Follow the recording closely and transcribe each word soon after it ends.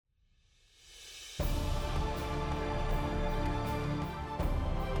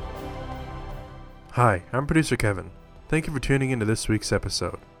Hi, I'm producer Kevin. Thank you for tuning into this week's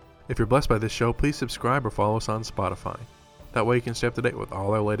episode. If you're blessed by this show, please subscribe or follow us on Spotify. That way you can stay up to date with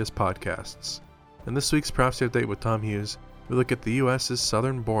all our latest podcasts. In this week's Prophecy Update with Tom Hughes, we look at the U.S.'s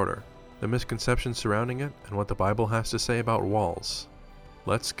southern border, the misconceptions surrounding it, and what the Bible has to say about walls.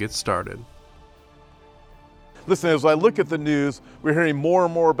 Let's get started. Listen, as I look at the news, we're hearing more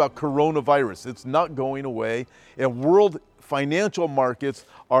and more about coronavirus. It's not going away, and world financial markets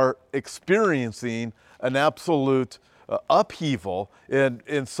are experiencing an absolute upheaval,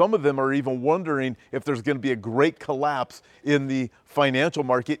 and some of them are even wondering if there's going to be a great collapse in the financial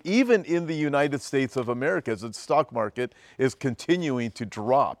market, even in the United States of America, as the stock market is continuing to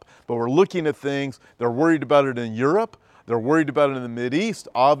drop. But we're looking at things, they're worried about it in Europe, they're worried about it in the Mideast,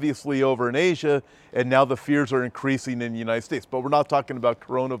 obviously over in Asia, and now the fears are increasing in the United States. But we're not talking about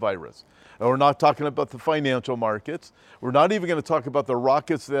coronavirus. And we're not talking about the financial markets. We're not even going to talk about the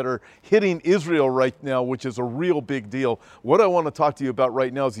rockets that are hitting Israel right now, which is a real big deal. What I want to talk to you about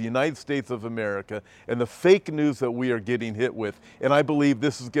right now is the United States of America and the fake news that we are getting hit with. And I believe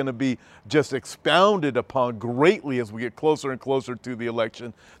this is going to be just expounded upon greatly as we get closer and closer to the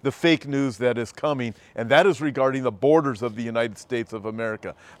election, the fake news that is coming, and that is regarding the borders of the United States of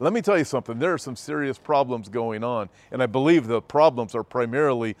America. Let me tell you something, there are some serious problems going on, and I believe the problems are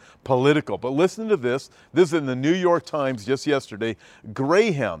primarily political. But listen to this. This is in the New York Times just yesterday.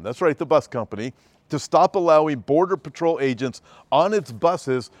 Greyhound, that's right, the bus company, to stop allowing Border Patrol agents on its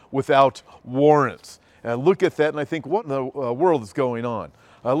buses without warrants. And I look at that and I think, what in the world is going on?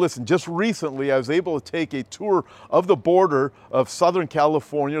 Listen, just recently I was able to take a tour of the border of Southern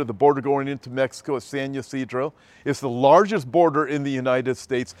California, the border going into Mexico at San Ysidro. It's the largest border in the United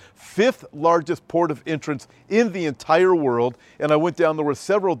States, fifth largest port of entrance in the entire world. And I went down there with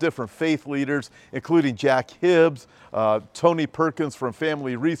several different faith leaders, including Jack Hibbs, Tony Perkins from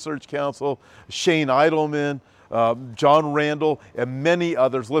Family Research Council, Shane Idleman, John Randall, and many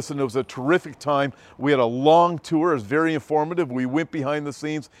others. Listen, it was a terrific time. We had a long tour. It was very informative. We went behind the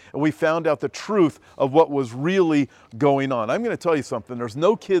scenes and we found out the truth of what was really going on. I'm going to tell you something. There's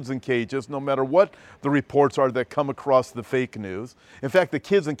no kids in cages, no matter what the reports are that come across the fake news. In fact, the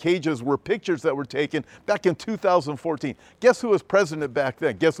kids in cages were pictures that were taken back in 2014. Guess who was president back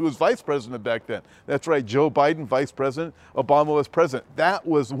then? Guess who was vice president back then? That's right, Joe Biden, vice president. Obama was president. That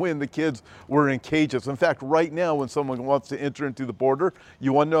was when the kids were in cages. In fact, right now, when someone wants to enter into the border,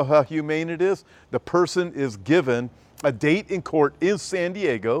 you want to know how humane it is? The person is given a date in court in San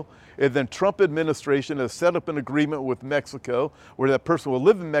Diego, and then Trump administration has set up an agreement with Mexico where that person will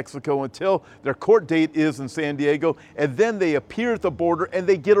live in Mexico until their court date is in San Diego, and then they appear at the border and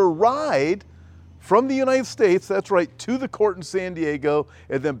they get a ride from the United States, that's right, to the court in San Diego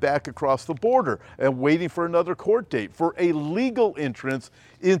and then back across the border and waiting for another court date for a legal entrance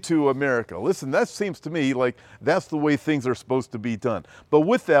into America. Listen, that seems to me like that's the way things are supposed to be done. But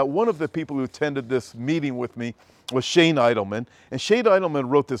with that, one of the people who attended this meeting with me was Shane Idleman. And Shane Idleman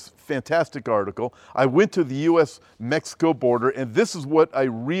wrote this fantastic article. I went to the U.S.-Mexico border, and this is what I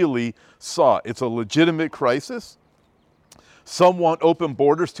really saw. It's a legitimate crisis. Some want open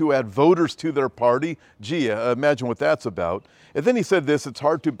borders to add voters to their party. Gee, imagine what that's about. And then he said this, it's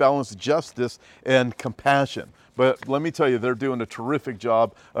hard to balance justice and compassion. But let me tell you, they're doing a terrific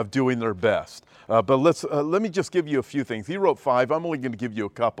job of doing their best. But let me just give you a few things. He wrote 5. I'm only going to give you a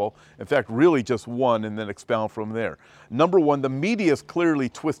couple. In fact, really just one and then expound from there. Number 1, the media is clearly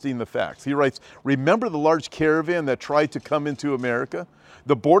twisting the facts. He writes, remember the large caravan that tried to come into America?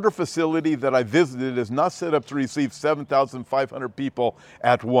 The border facility that I visited is not set up to receive 7,500 people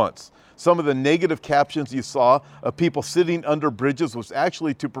at once. Some of the negative captions you saw of people sitting under bridges was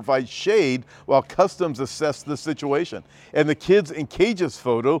actually to provide shade while customs assessed the situation. And the kids in cages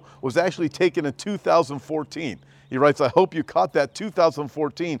photo was actually taken in 2014. He writes, I hope you caught that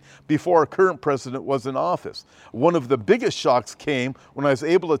 2014 before our current president was in office. One of the biggest shocks came when I was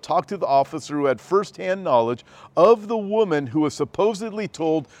able to talk to the officer who had firsthand knowledge of the woman who was supposedly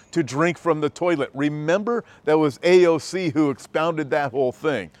told to drink from the toilet. Remember, that was AOC who expounded that whole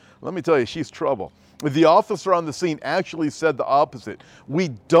thing. Let me tell you, she's trouble. The officer on the scene actually said the opposite. We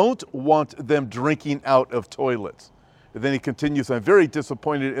don't want them drinking out of toilets. And then he continues, I'm very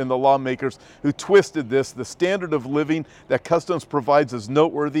disappointed in the lawmakers who twisted this. The standard of living that Customs provides is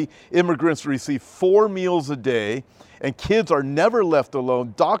noteworthy. Immigrants receive 4 meals a day, and kids are never left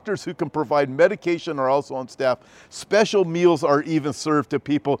alone. Doctors who can provide medication are also on staff. Special meals are even served to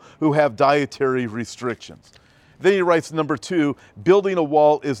people who have dietary restrictions. Then he writes, number 2, building a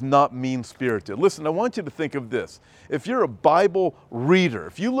wall is not mean-spirited. Listen, I want you to think of this. If you're a Bible reader,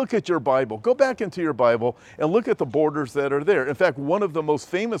 if you look at your Bible, go back into your Bible and look at the borders that are there. In fact, one of the most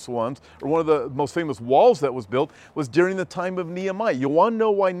famous ones, or one of the most famous walls that was built, was during the time of Nehemiah. You want to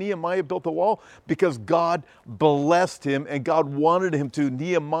know why Nehemiah built the wall? Because God blessed him and God wanted him to.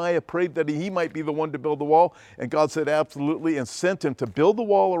 Nehemiah prayed that he might be the one to build the wall, and God said absolutely and sent him to build the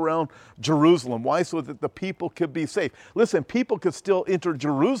wall around Jerusalem. Why? So that the people could be safe. Listen, people could still enter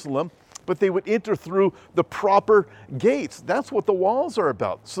Jerusalem, but they would enter through the proper gates. That's what the walls are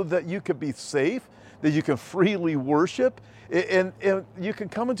about, so that you could be safe, that you can freely worship, and you can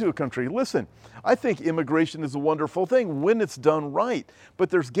come into a country. Listen, I think immigration is a wonderful thing when it's done right, but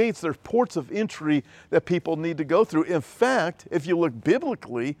there's gates, there's ports of entry that people need to go through. In fact, if you look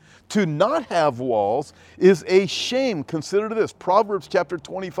biblically, to not have walls is a shame. Consider this. Proverbs chapter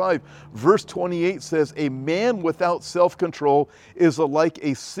 25, verse 28 says, a man without self-control is like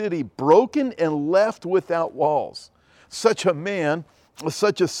a city broken and left without walls. Such a man,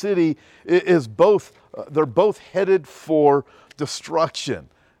 such a city is both, they're both headed for destruction.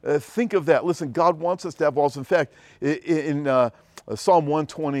 Think of that. Listen, God wants us to have walls. In fact, in Psalm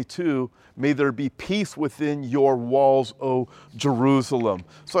 122, may there be peace within your walls, O Jerusalem.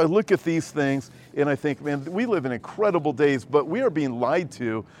 So I look at these things and I think, man, we live in incredible days, but we are being lied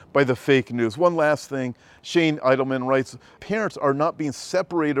to by the fake news. One last thing, Shane Idleman writes, parents are not being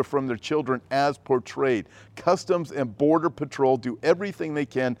separated from their children as portrayed. Customs and Border Patrol do everything they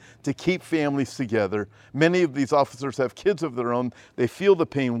can to keep families together. Many of these officers have kids of their own. They feel the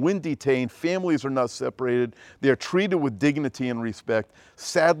pain when detained. Families are not separated. They are treated with dignity and respect.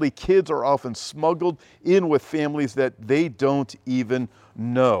 Sadly, kids are often smuggled in with families that they don't even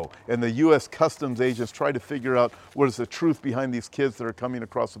know. And the U.S. Customs agents try to figure out what is the truth behind these kids that are coming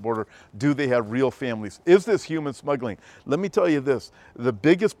across the border. Do they have real families? Is this human smuggling? Let me tell you this. The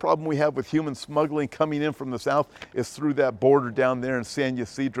biggest problem we have with human smuggling coming in from the south is through that border down there in San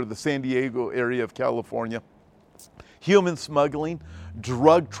Ysidro, the San Diego area of California. Human smuggling,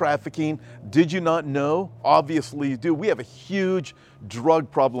 drug trafficking. Did you not know? Obviously you do. We have a huge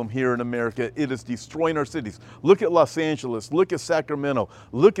drug problem here in America. It is destroying our cities. Look at Los Angeles, look at Sacramento,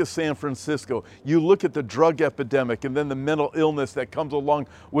 look at San Francisco. You look at the drug epidemic and then the mental illness that comes along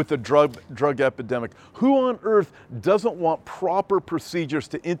with the drug epidemic. Who on earth doesn't want proper procedures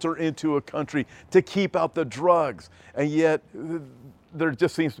to enter into a country to keep out the drugs? And yet, there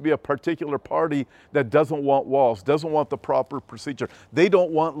just seems to be a particular party that doesn't want walls, doesn't want the proper procedure. They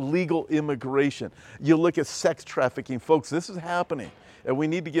don't want legal immigration. You look at sex trafficking, folks, this is happening. And we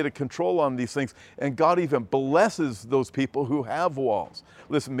need to get a control on these things. And God even blesses those people who have walls.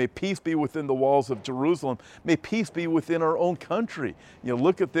 Listen, may peace be within the walls of Jerusalem. May peace be within our own country. You know,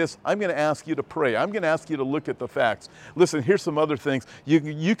 look at this. I'm going to ask you to pray. I'm going to ask you to look at the facts. Listen, here's some other things.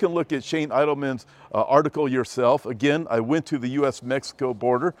 You can look at Shane Idleman's article yourself. Again, I went to the U.S.-Mexico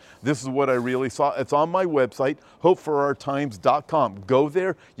border. This is what I really saw. It's on my website, hopeforourtimes.com. Go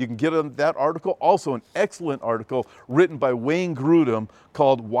there. You can get on that article. Also, an excellent article written by Wayne Grudem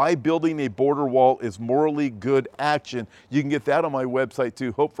called Why Building a Border Wall is Morally Good Action. You can get that on my website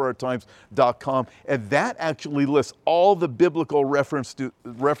too, hopeforourtimes.com. And that actually lists all the biblical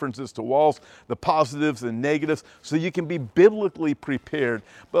references to walls, the positives and negatives, so you can be biblically prepared.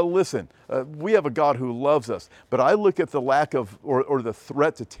 But listen, we have a God who loves us. But I look at the lack of, or the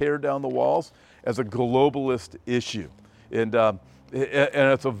threat to tear down the walls as a globalist issue. And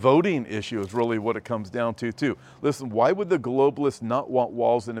it's a voting issue is really what it comes down to too. Listen, why would the globalists not want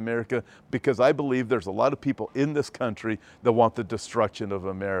walls in America? Because I believe there's a lot of people in this country that want the destruction of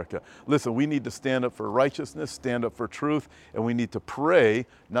America. Listen, we need to stand up for righteousness, stand up for truth, and we need to pray,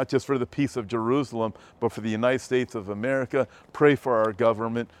 not just for the peace of Jerusalem, but for the United States of America. Pray for our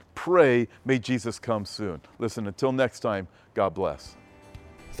government. Pray, may Jesus come soon. Listen, until next time, God bless.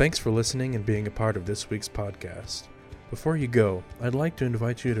 Thanks for listening and being a part of this week's podcast. Before you go, I'd like to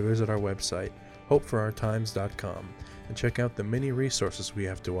invite you to visit our website, hopeforourtimes.com, and check out the many resources we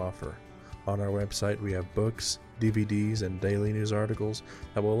have to offer. On our website, we have books, DVDs, and daily news articles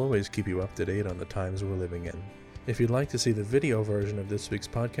that will always keep you up to date on the times we're living in. If you'd like to see the video version of this week's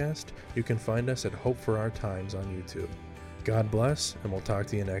podcast, you can find us at Hope for Our Times on YouTube. God bless, and we'll talk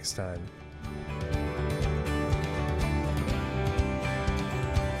to you next time.